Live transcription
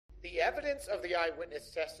The evidence of the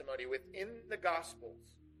eyewitness testimony within the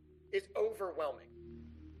Gospels is overwhelming.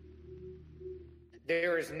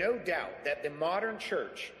 There is no doubt that the modern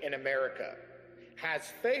church in America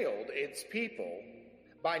has failed its people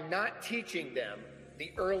by not teaching them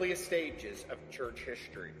the earliest stages of church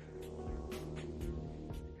history.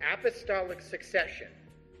 Apostolic succession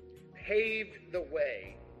paved the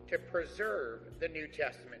way to preserve the New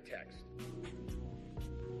Testament text.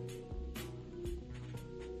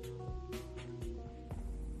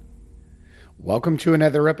 Welcome to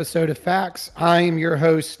another episode of Facts. I'm your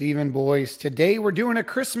host, Stephen Boyce. Today we're doing a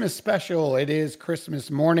Christmas special. It is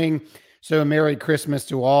Christmas morning, so Merry Christmas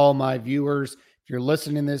to all my viewers. If you're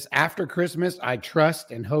listening to this after Christmas, I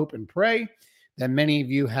trust and hope and pray that many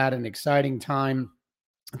of you had an exciting time,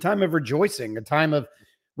 a time of rejoicing, a time of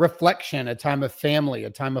reflection, a time of family,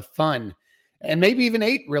 a time of fun, and maybe even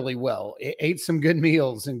ate really well. Ate some good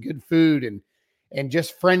meals and good food and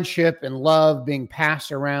just friendship and love being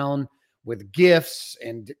passed around with gifts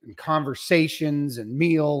and conversations and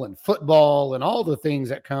meal and football and all the things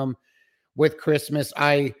that come with Christmas.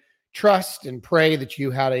 I trust and pray that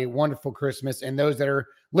you had a wonderful Christmas. And those that are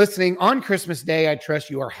listening on Christmas Day, I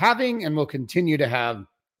trust you are having and will continue to have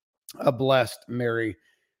a blessed Merry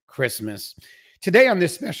Christmas. Today on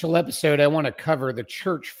this special episode, I want to cover the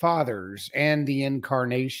Church Fathers and the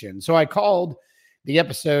Incarnation. So I called the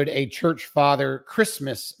episode a Church Father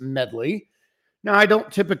Christmas Medley. Now, I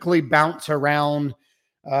don't typically bounce around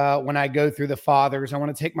when I go through the fathers. I want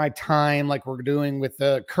to take my time like we're doing with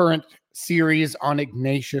the current series on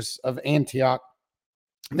Ignatius of Antioch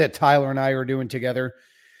that Tyler and I are doing together.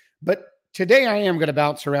 But today I am going to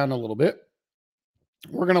bounce around a little bit.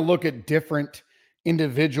 We're going to look at different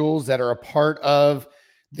individuals that are a part of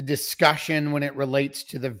the discussion when it relates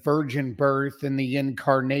to the virgin birth and the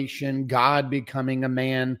incarnation, God becoming a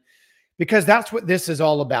man, because that's what this is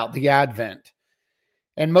all about, the Advent.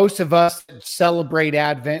 And most of us that celebrate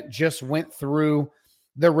Advent just went through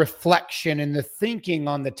the reflection and the thinking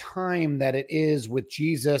on the time that it is with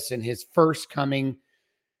Jesus and his first coming,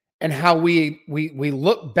 and how we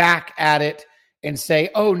look back at it and say,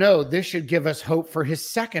 oh no, this should give us hope for his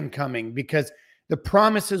second coming, because the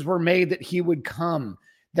promises were made that he would come,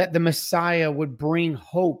 that the Messiah would bring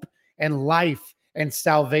hope and life and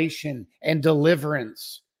salvation and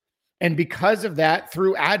deliverance. And because of that,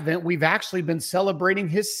 through Advent, we've actually been celebrating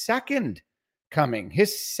his second coming,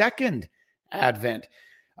 his second Advent,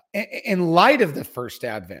 in light of the first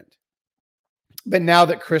Advent. But now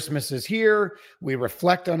that Christmas is here, we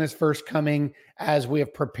reflect on his first coming as we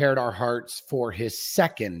have prepared our hearts for his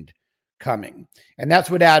second coming. And that's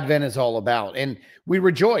what Advent is all about. And we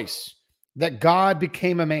rejoice that God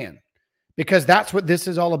became a man, because that's what this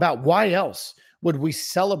is all about. Why else would we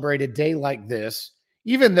celebrate a day like this?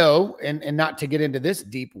 Even though, and not to get into this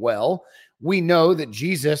deep well, we know that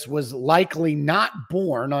Jesus was likely not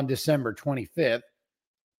born on December 25th.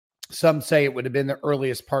 Some say it would have been the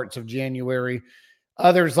earliest parts of January.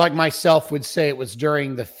 Others, like myself, would say it was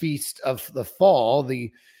during the feast of the fall,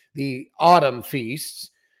 the autumn feasts.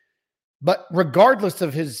 But regardless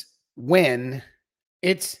of his when,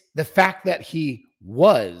 it's the fact that he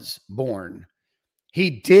was born. He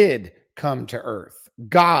did come to earth.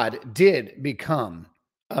 God did become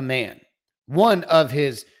a man, one of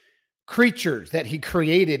his creatures that he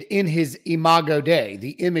created in his imago Dei,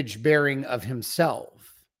 the image bearing of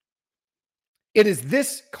himself. It is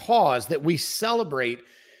this cause that we celebrate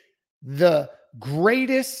the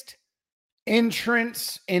greatest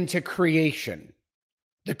entrance into creation,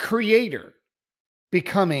 the Creator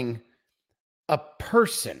becoming a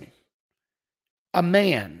person, a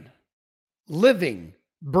man, living,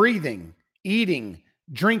 breathing, eating,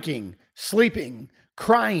 drinking, sleeping,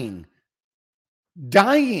 crying,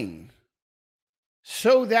 dying,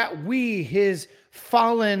 so that we, his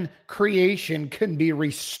fallen creation, can be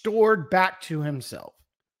restored back to himself.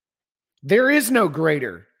 There is no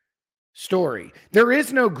greater story. There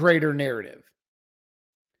is no greater narrative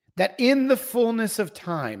that in the fullness of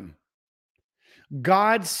time,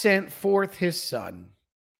 God sent forth his son,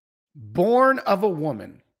 born of a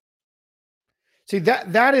woman. See,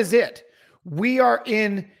 that is it. We are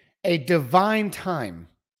in a divine time,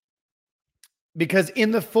 because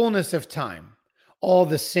in the fullness of time, all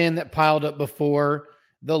the sin that piled up before,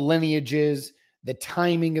 the lineages, the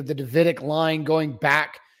timing of the Davidic line going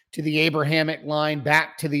back to the Abrahamic line,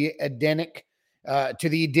 back to the Edenic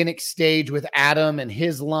stage with Adam and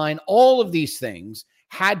his line, all of these things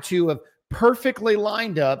had to have perfectly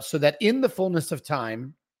lined up so that in the fullness of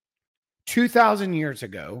time, 2,000 years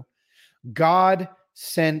ago, God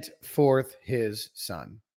sent forth his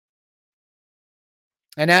son.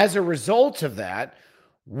 And as a result of that,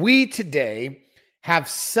 We today have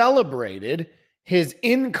celebrated his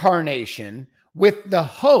incarnation with the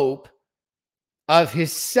hope of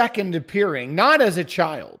his second appearing, not as a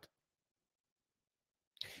child,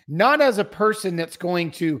 not as a person that's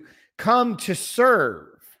going to come to serve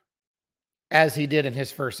as he did in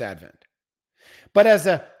his first advent, but as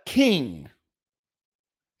a king,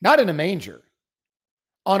 not in a manger,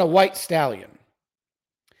 on a white stallion,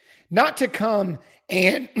 not to come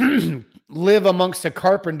and live amongst a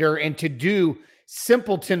carpenter and to do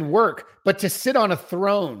simpleton work, but to sit on a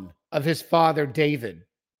throne of his father David.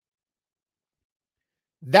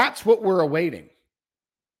 That's what we're awaiting.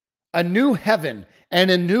 A new heaven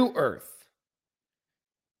and a new earth,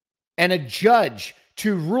 and a judge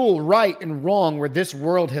to rule right and wrong where this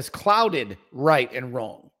world has clouded right and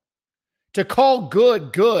wrong. To call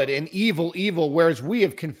good, good, and evil, evil, whereas we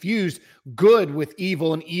have confused good with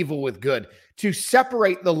evil and evil with good. To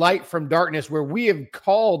separate the light from darkness where we have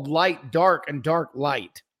called light dark and dark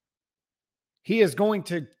light. He is going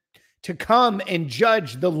to come and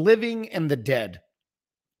judge the living and the dead,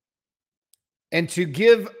 and to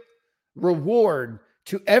give reward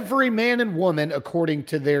to every man and woman according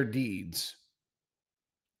to their deeds,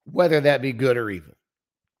 whether that be good or evil.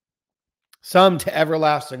 Some to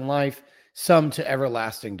everlasting life, some to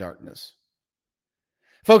everlasting darkness.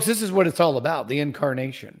 Folks, this is what it's all about, the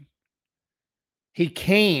incarnation. He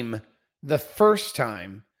came the first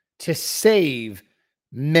time to save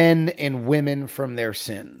men and women from their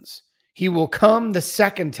sins. He will come the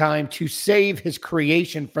second time to save his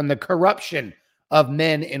creation from the corruption of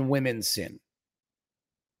men and women's sin.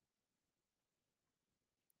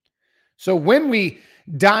 So when we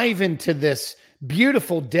dive into this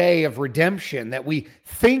beautiful day of redemption that we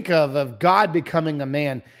think of God becoming a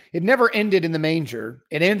man, it never ended in the manger.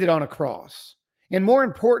 It ended on a cross. And more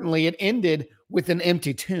importantly, it ended with an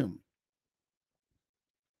empty tomb.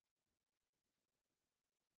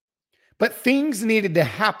 But things needed to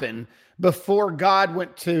happen before God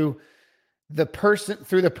went to the person,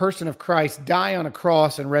 through the person of Christ, die on a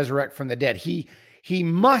cross and resurrect from the dead. He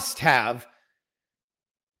must have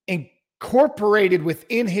incorporated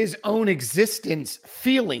within his own existence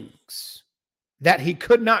feelings that he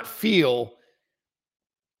could not feel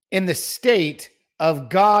in the state of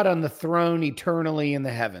God on the throne eternally in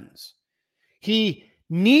the heavens. He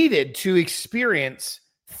needed to experience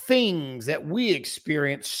things that we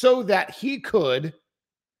experience so that he could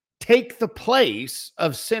take the place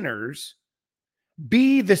of sinners,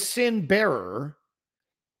 be the sin bearer,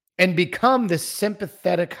 and become the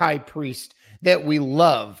sympathetic high priest that we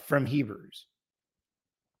love from Hebrews.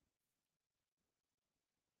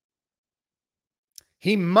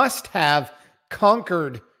 He must have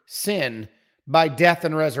conquered sin by death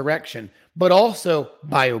and resurrection, but also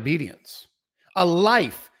by obedience. A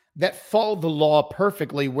life that followed the law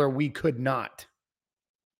perfectly where we could not.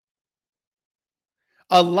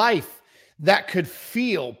 A life that could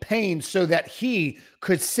feel pain so that he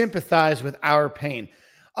could sympathize with our pain.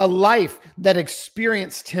 A life that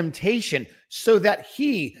experienced temptation so that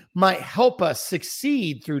he might help us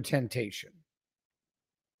succeed through temptation.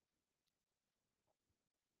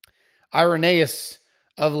 Irenaeus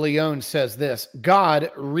of Lyon says this: God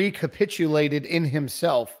recapitulated in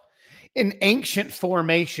himself an ancient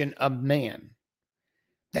formation of man,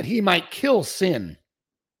 that he might kill sin,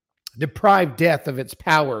 deprive death of its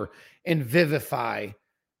power, and vivify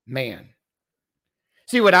man.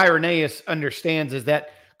 See, what Irenaeus understands is that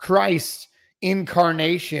Christ's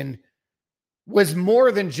incarnation was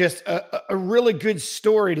more than just a really good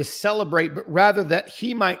story to celebrate, but rather that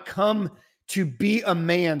he might come to be a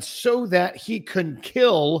man so that he could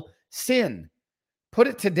kill sin, put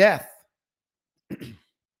it to death,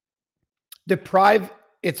 deprive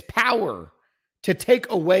its power, to take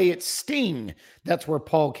away its sting. That's where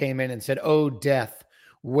Paul came in and said, "O death,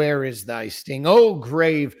 where is thy sting? O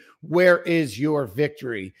grave, where is your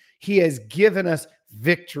victory?" He has given us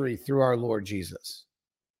victory through our Lord Jesus.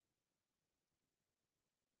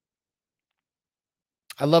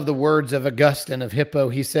 I love the words of Augustine of Hippo.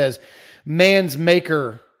 He says, "Man's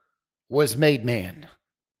maker was made man,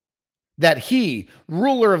 that he,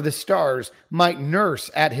 ruler of the stars, might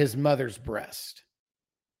nurse at his mother's breast,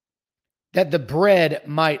 that the bread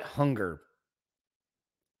might hunger,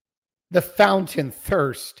 the fountain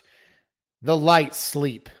thirst, the light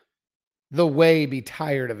sleep, the way be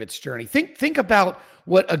tired of its journey." Think about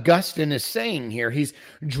what Augustine is saying here. He's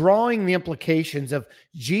drawing the implications of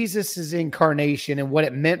Jesus's incarnation and what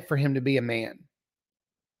it meant for him to be a man.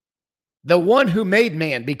 The one who made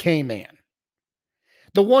man became man.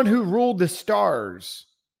 The one who ruled the stars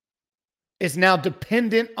is now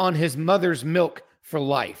dependent on his mother's milk for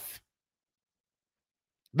life.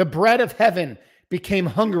 The bread of heaven became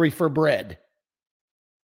hungry for bread.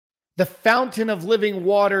 The fountain of living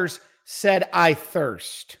waters said, I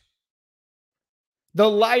thirst. The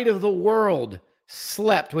light of the world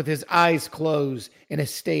slept with his eyes closed in a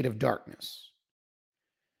state of darkness.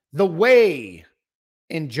 The way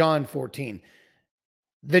in John 14,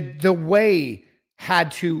 the way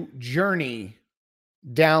had to journey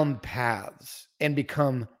down paths and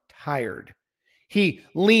become tired. He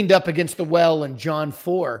leaned up against the well in John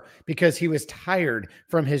 4 because he was tired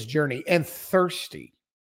from his journey and thirsty.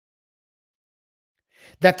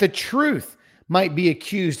 That the truth might be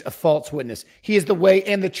accused of false witness. He is the way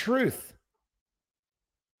and the truth.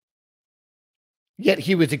 Yet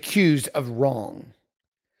he was accused of wrong.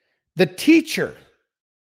 The teacher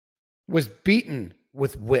was beaten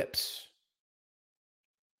with whips.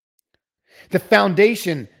 The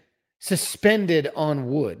foundation suspended on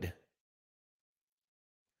wood.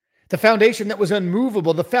 The foundation that was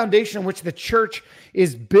unmovable, the foundation on which the church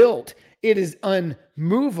is built, it is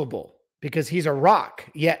unmovable because he's a rock,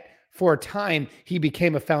 yet for a time he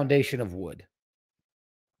became a foundation of wood.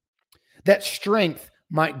 That strength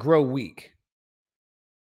might grow weak.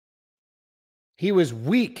 He was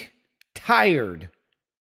weak, tired,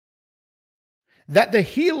 that the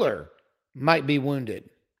healer might be wounded.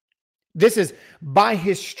 This is by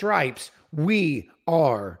his stripes we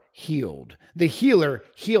are healed. The healer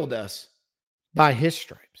healed us by his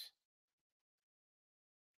stripes.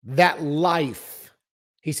 That life,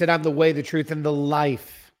 he said, I'm the way, the truth, and the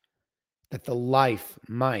life, that the life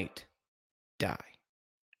might die.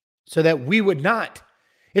 So that we would not.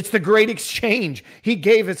 It's the great exchange. He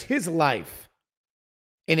gave us his life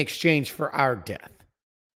in exchange for our death.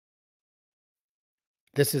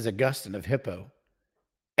 This is Augustine of Hippo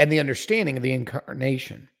and the understanding of the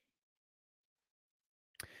incarnation.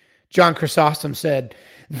 John Chrysostom said,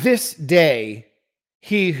 this day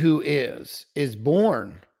he who is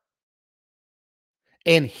born,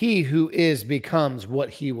 and he who is becomes what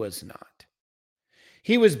he was not.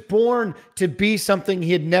 He was born to be something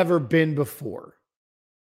he had never been before.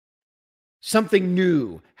 Something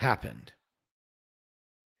new happened.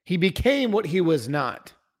 He became what he was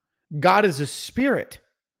not. God is a spirit,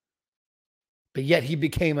 but yet he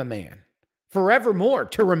became a man forevermore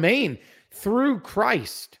to remain through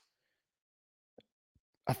Christ.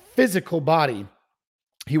 A physical body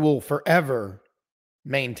he will forever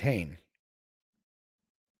maintain.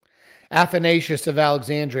 Athanasius of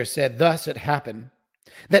Alexandria said, thus it happened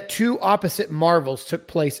that two opposite marvels took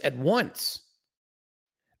place at once.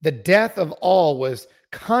 The death of all was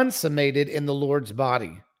consummated in the Lord's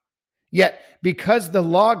body. Yet, because the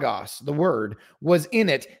Logos, the Word, was in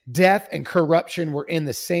it, death and corruption were in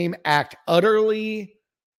the same act, utterly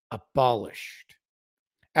abolished.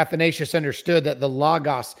 Athanasius understood that the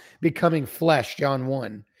Logos, becoming flesh, John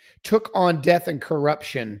 1, took on death and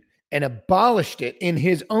corruption and abolished it in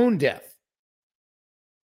his own death.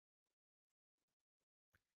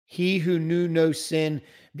 He who knew no sin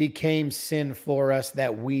became sin for us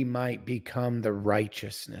that we might become the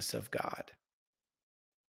righteousness of God.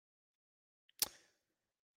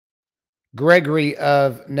 Gregory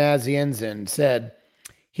of Nazianzen said,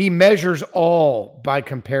 he measures all by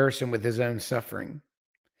comparison with his own suffering,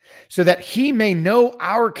 so that he may know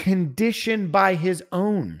our condition by his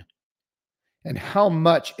own, and how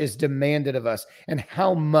much is demanded of us, and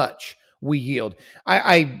how much we yield.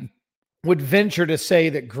 I would venture to say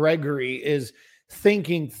that Gregory is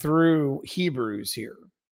thinking through Hebrews here.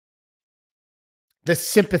 The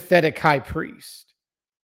sympathetic high priest.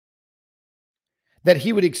 That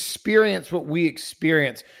he would experience what we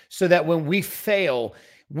experience so that when we fail,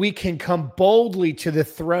 we can come boldly to the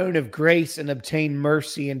throne of grace and obtain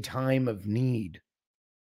mercy in time of need.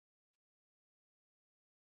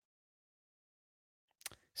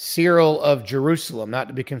 Cyril of Jerusalem, not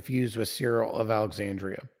to be confused with Cyril of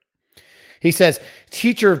Alexandria. He says,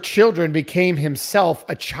 teacher of children became himself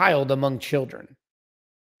a child among children,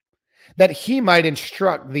 that he might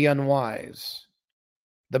instruct the unwise.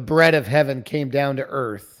 The bread of heaven came down to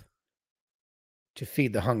earth to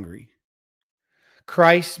feed the hungry.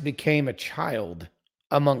 Christ became a child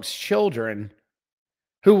amongst children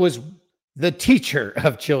who was the teacher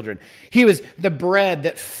of children. He was the bread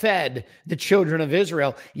that fed the children of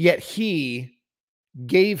Israel, yet he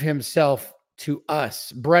gave himself to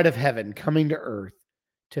us, bread of heaven coming to earth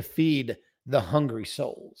to feed the hungry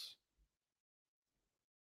souls.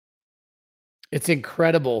 It's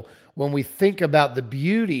incredible when we think about the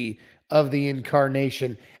beauty of the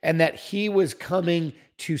incarnation and that he was coming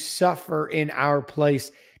to suffer in our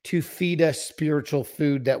place to feed us spiritual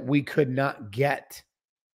food that we could not get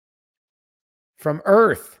from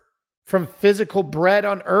earth, from physical bread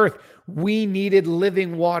on earth. We needed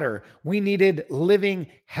living water. We needed living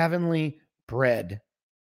heavenly bread.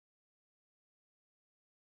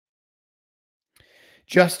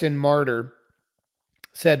 Justin Martyr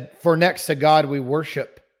said, "For next to God we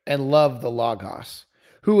worship and love the Logos,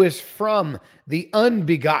 who is from the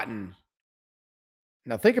unbegotten."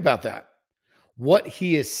 Now think about that. What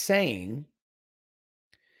he is saying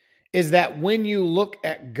is that when you look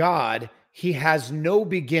at God, he has no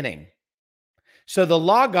beginning. So the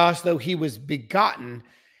Logos, though he was begotten,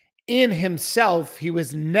 in himself, he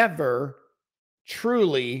was never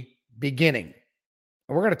truly beginning.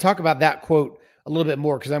 And we're going to talk about that quote a little bit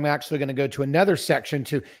more, because I'm actually going to go to another section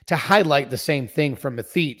to highlight the same thing from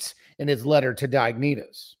Mathetes in his letter to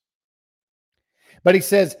Diognetus. But he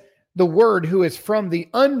says, the Word who is from the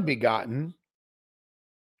unbegotten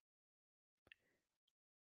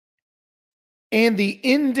and the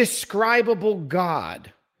indescribable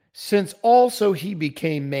God, since also he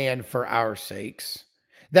became man for our sakes,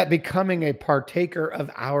 that becoming a partaker of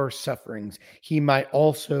our sufferings, he might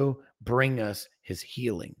also bring us his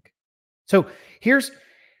healing. So here's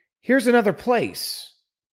another place.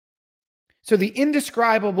 So the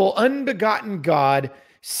indescribable, unbegotten God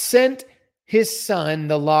sent his son,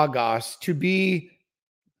 the Logos, to be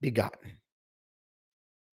begotten.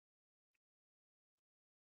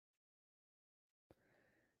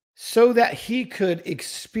 So that he could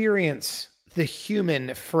experience the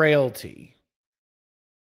human frailty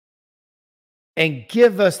and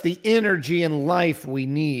give us the energy and life we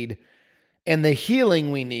need and the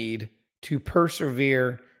healing we need to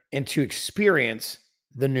persevere and to experience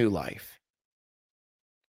the new life.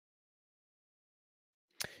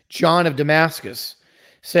 John of Damascus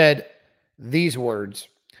said these words,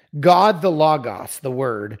 "God the Logos, the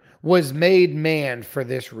Word, was made man for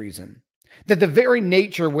this reason, that the very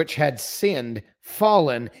nature which had sinned,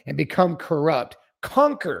 fallen, and become corrupt,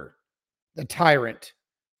 conquer the tyrant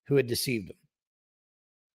who had deceived them."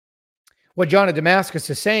 What John of Damascus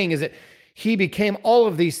is saying is that he became all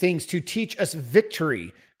of these things to teach us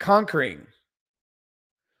victory, conquering.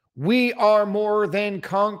 We are more than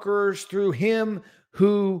conquerors through him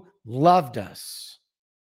who loved us.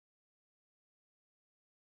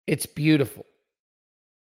 It's beautiful.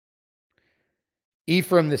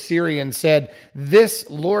 Ephrem the Syrian said, "This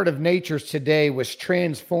Lord of natures today was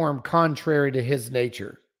transformed contrary to his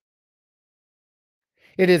nature.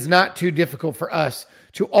 It is not too difficult for us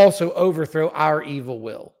to also overthrow our evil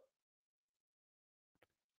will."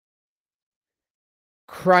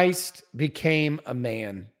 Christ became a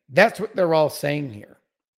man. That's what they're all saying here.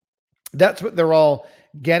 That's what they're all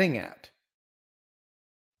getting at.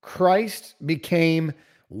 Christ became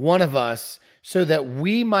one of us so that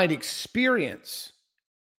we might experience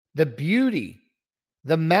the beauty,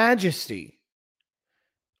 the majesty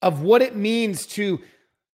of what it means to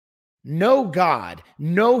know God,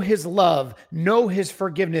 know his love, know his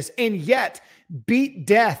forgiveness, and yet beat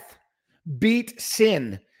death, beat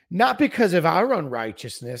sin, not because of our own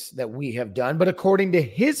righteousness that we have done, but according to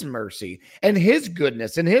his mercy and his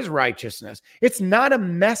goodness and his righteousness. It's not a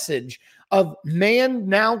message of man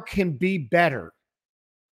now can be better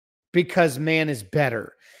because man is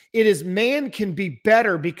better. It is man can be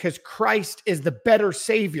better because Christ is the better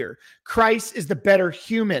Savior. Christ is the better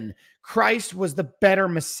human. Christ was the better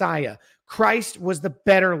Messiah. Christ was the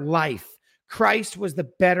better life. Christ was the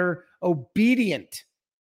better obedient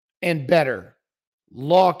and better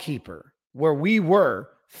lawkeeper, where we were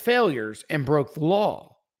failures and broke the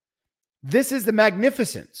law. This is the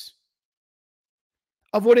magnificence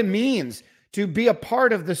of what it means to be a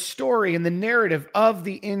part of the story and the narrative of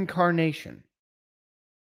the incarnation.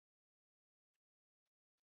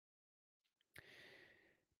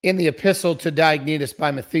 In the epistle to Diognetus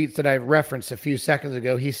by Mathetes that I referenced a few seconds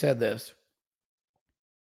ago, he said this: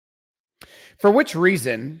 "For which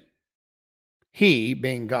reason he,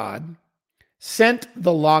 being God, sent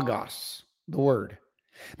the Logos, the Word,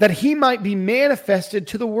 that he might be manifested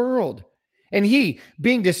to the world. And he,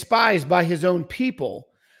 being despised by his own people,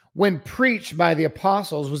 when preached by the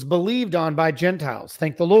apostles, was believed on by Gentiles."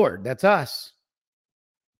 Thank the Lord. That's us.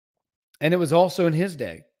 "And it was also in his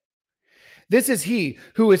day. This is he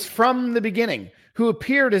who is from the beginning, who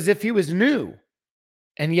appeared as if he was new,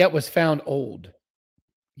 and yet was found old,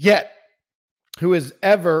 yet who is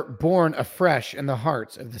ever born afresh in the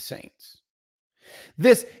hearts of the saints.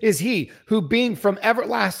 This is he who, being from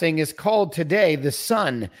everlasting, is called today the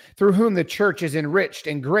Son, through whom the church is enriched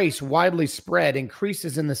and grace widely spread,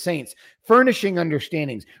 increases in the saints, furnishing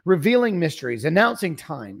understandings, revealing mysteries, announcing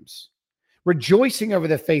times, rejoicing over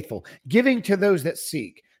the faithful, giving to those that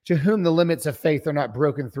seek, to whom the limits of faith are not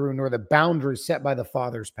broken through, nor the boundaries set by the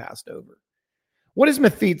fathers passed over. What is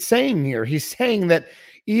Mathetes saying here? He's saying that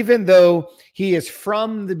even though he is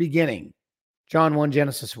from the beginning, John 1,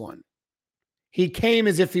 Genesis 1, he came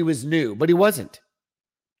as if he was new, but he wasn't.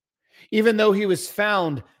 Even though he was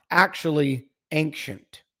found actually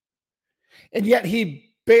ancient. And yet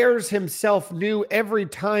he bears himself new every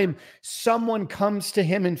time someone comes to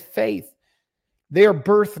him in faith. They are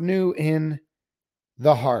birthed new in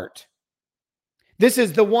the heart. This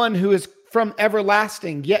is the one who is from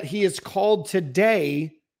everlasting, yet he is called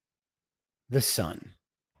today the Son.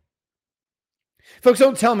 Folks,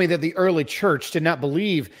 don't tell me that the early church did not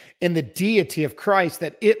believe in the deity of Christ,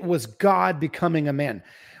 that it was God becoming a man.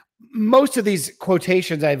 Most of these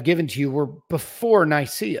quotations I've given to you were before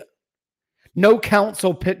Nicaea. No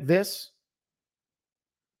council picked this.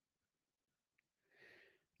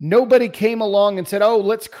 Nobody came along and said, oh,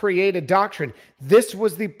 let's create a doctrine. This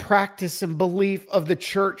was the practice and belief of the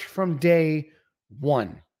church from day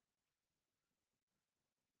one.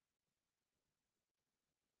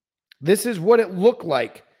 This is what it looked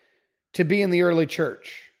like to be in the early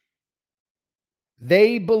church.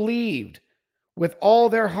 They believed with all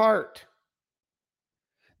their heart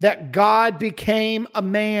that God became a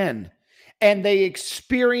man, and they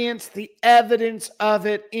experienced the evidence of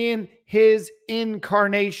it in his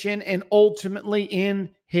incarnation and ultimately in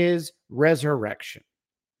his resurrection.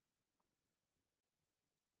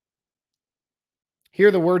 Hear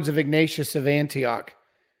the words of Ignatius of Antioch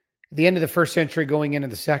at the end of the first century going into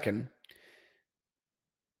the second.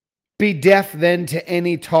 Be deaf then to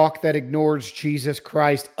any talk that ignores Jesus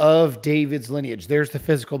Christ of David's lineage. There's the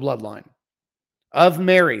physical bloodline. Of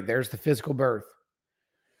Mary, there's the physical birth.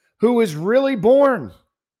 Who was really born,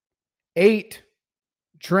 ate,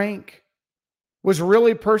 drank, was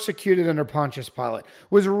really persecuted under Pontius Pilate,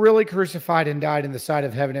 was really crucified and died in the sight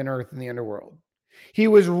of heaven and earth in the underworld. He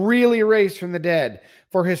was really raised from the dead,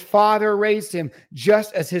 for his Father raised him,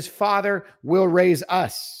 just as his Father will raise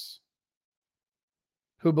us,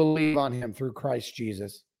 who believe on him through Christ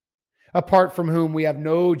Jesus, apart from whom we have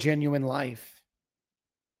no genuine life.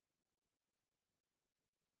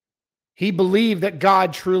 He believed that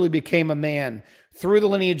God truly became a man through the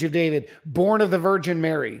lineage of David, born of the Virgin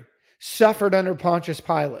Mary, suffered under Pontius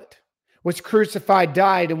Pilate, was crucified,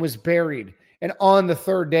 died, and was buried. And on the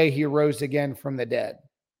third day, he rose again from the dead,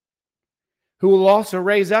 who will also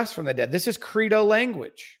raise us from the dead. This is credo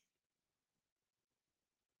language.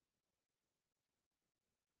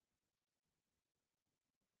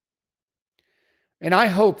 And I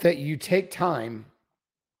hope that you take time,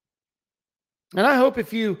 and I hope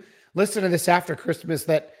if you listen to this after Christmas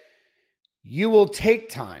that you will take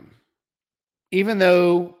time, even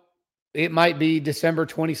though it might be December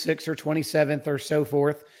 26th or 27th or so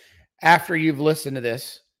forth, after you've listened to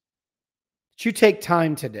this, that you take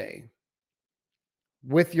time today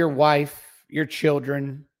with your wife, your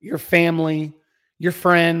children, your family, your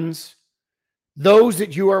friends, those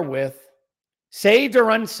that you are with, saved or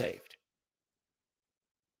unsaved.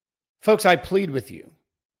 Folks, I plead with you.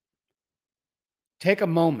 Take a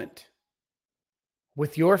moment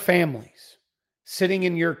with your families, sitting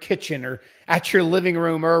in your kitchen or at your living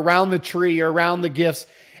room or around the tree or around the gifts,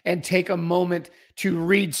 and take a moment to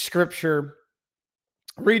read Scripture.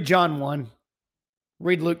 Read John 1.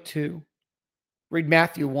 Read Luke 2. Read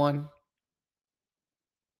Matthew 1.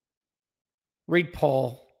 Read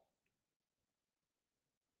Paul.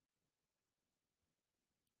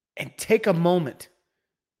 And take a moment.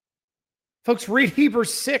 Folks, read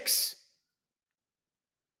Hebrews 6.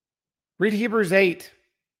 Read Hebrews 8.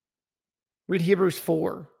 Read Hebrews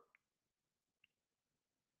 4.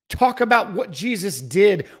 Talk about what Jesus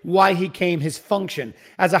did, why he came, his function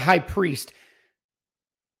as a high priest,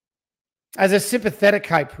 as a sympathetic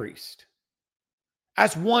high priest,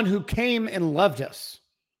 as one who came and loved us.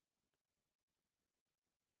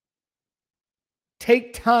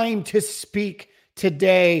 Take time to speak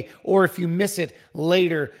today, or if you miss it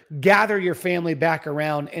later, gather your family back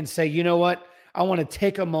around and say, you know what? I want to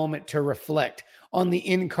take a moment to reflect on the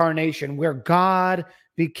incarnation where God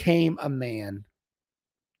became a man,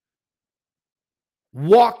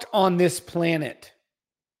 walked on this planet,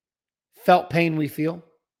 felt pain we feel,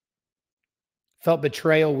 felt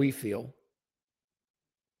betrayal we feel,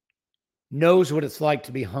 knows what it's like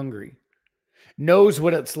to be hungry, knows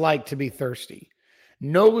what it's like to be thirsty,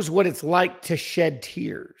 knows what it's like to shed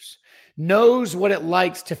tears, knows what it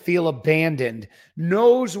likes to feel abandoned,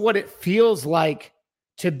 knows what it feels like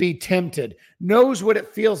to be tempted, knows what it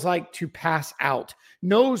feels like to pass out,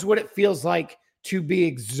 knows what it feels like to be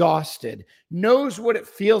exhausted, knows what it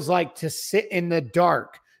feels like to sit in the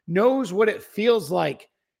dark, knows what it feels like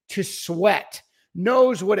to sweat,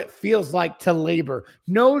 knows what it feels like to labor,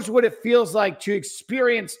 knows what it feels like to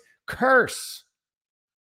experience curse.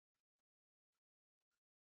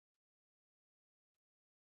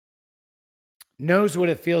 Knows what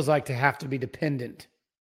it feels like to have to be dependent.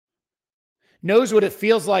 Knows what it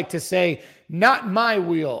feels like to say, not my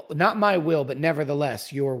will, but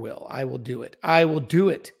nevertheless your will. I will do it. I will do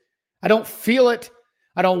it. I don't feel it.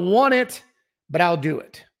 I don't want it, but I'll do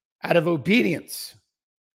it out of obedience.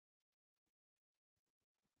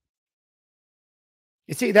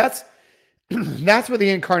 You see, that's what the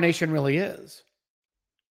incarnation really is.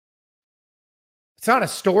 It's not a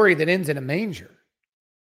story that ends in a manger.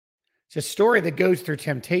 It's a story that goes through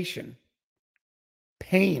temptation,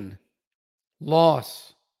 pain,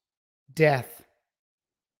 loss, death,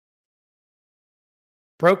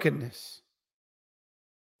 brokenness,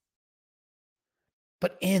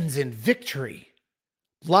 but ends in victory,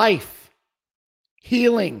 life,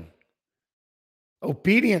 healing,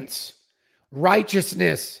 obedience,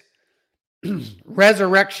 righteousness,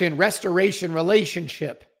 resurrection, restoration,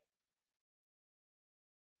 relationship.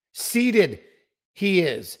 Seated he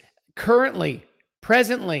is, currently,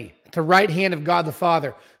 presently, at the right hand of God the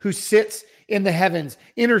Father, who sits in the heavens,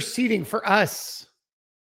 interceding for us.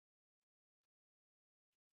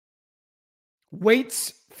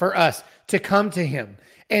 Waits for us to come to him,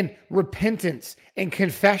 and repentance and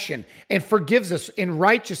confession, and forgives us in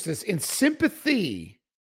righteousness, in sympathy.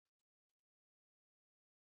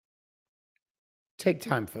 Take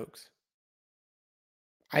time, folks.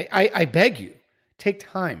 I beg you, take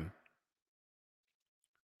time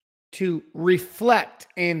to reflect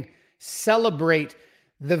and celebrate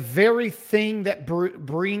the very thing that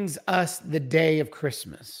brings us the day of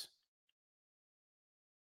Christmas.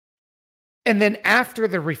 And then after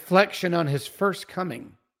the reflection on his first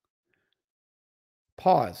coming,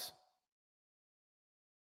 pause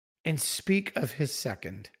and speak of his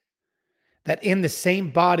second. That in the same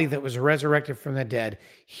body that was resurrected from the dead,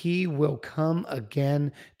 he will come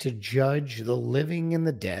again to judge the living and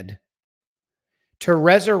the dead, to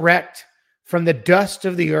resurrect from the dust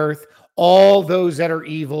of the earth all those that are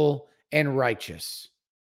evil and righteous.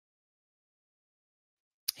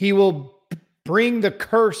 He will bring the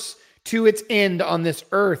curse to its end on this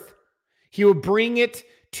earth. He will bring it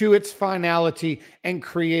to its finality and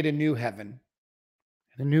create a new heaven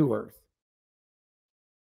and a new earth.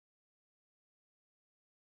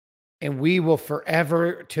 And we will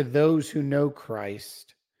forever, to those who know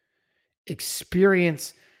Christ,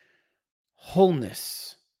 experience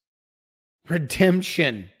wholeness,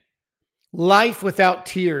 redemption, life without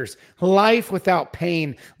tears, life without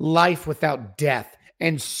pain, life without death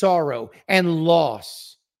and sorrow and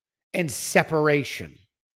loss and separation.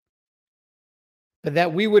 But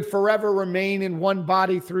that we would forever remain in one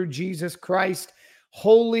body through Jesus Christ,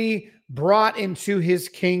 wholly brought into his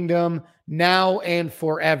kingdom now and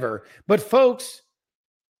forever. But folks,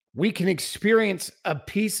 we can experience a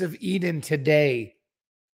piece of Eden today.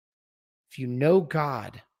 If you know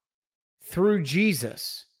God through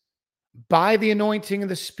Jesus, by the anointing of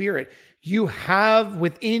the Spirit, you have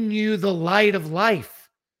within you the light of life.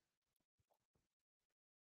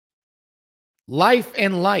 Life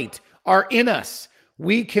and light are in us.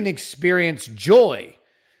 We can experience joy,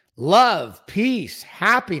 love, peace,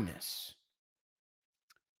 happiness,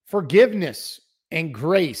 forgiveness, and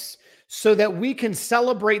grace, so that we can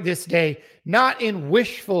celebrate this day not in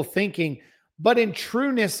wishful thinking, but in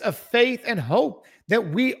trueness of faith and hope that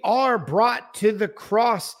we are brought to the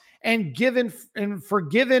cross and given and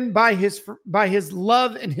forgiven by his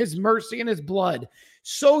love and his mercy and his blood,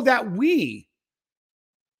 so that we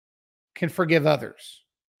can forgive others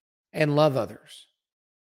and love others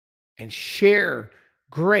and share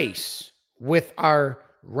grace with our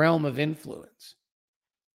realm of influence.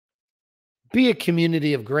 Be a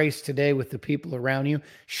community of grace today with the people around you.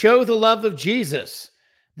 Show the love of Jesus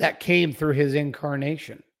that came through his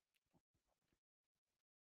incarnation.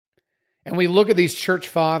 And we look at these church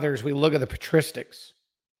fathers, we look at the patristics,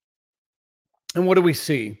 and what do we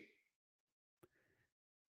see?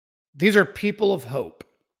 These are people of hope.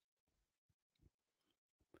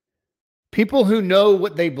 People who know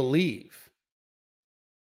what they believe.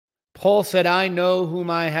 Paul said, I know whom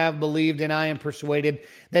I have believed, and I am persuaded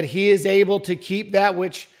that he is able to keep that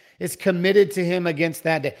which is committed to him against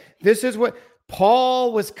that day. This is what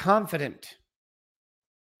Paul was confident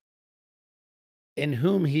in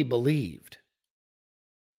whom he believed.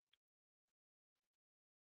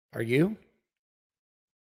 Are you?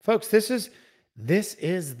 Folks, this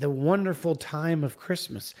is the wonderful time of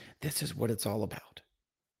Christmas. This is what it's all about.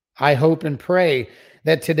 I hope and pray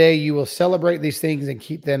that today you will celebrate these things and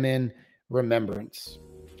keep them in remembrance.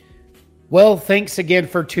 Well, thanks again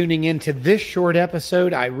for tuning in to this short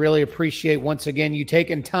episode. I really appreciate, once again, you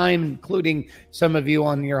taking time, including some of you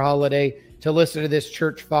on your holiday, to listen to this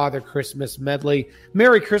Church Father Christmas medley.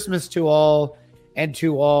 Merry Christmas to all, and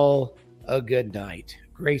to all a good night.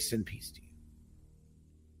 Grace and peace to you.